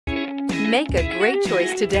Make a great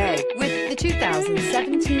choice today with the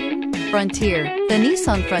 2017 Frontier. The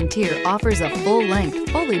Nissan Frontier offers a full-length,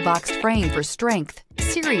 fully boxed frame for strength,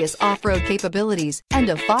 serious off-road capabilities, and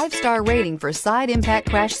a 5-star rating for side impact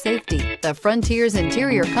crash safety. The Frontier's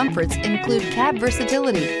interior comforts include cab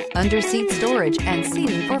versatility, under-seat storage, and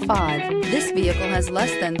seating for 5. This vehicle has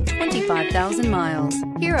less than 25,000 miles.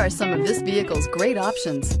 Here are some of this vehicle's great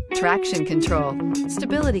options: traction control,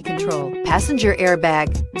 stability control, passenger airbag,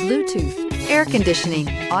 Bluetooth, air conditioning,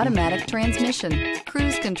 automatic transmission,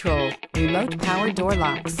 cruise control, remote power door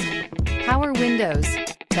locks, power windows,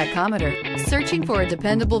 tachometer. Searching for a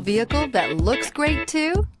dependable vehicle that looks great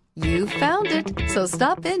too? You found it, so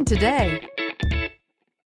stop in today.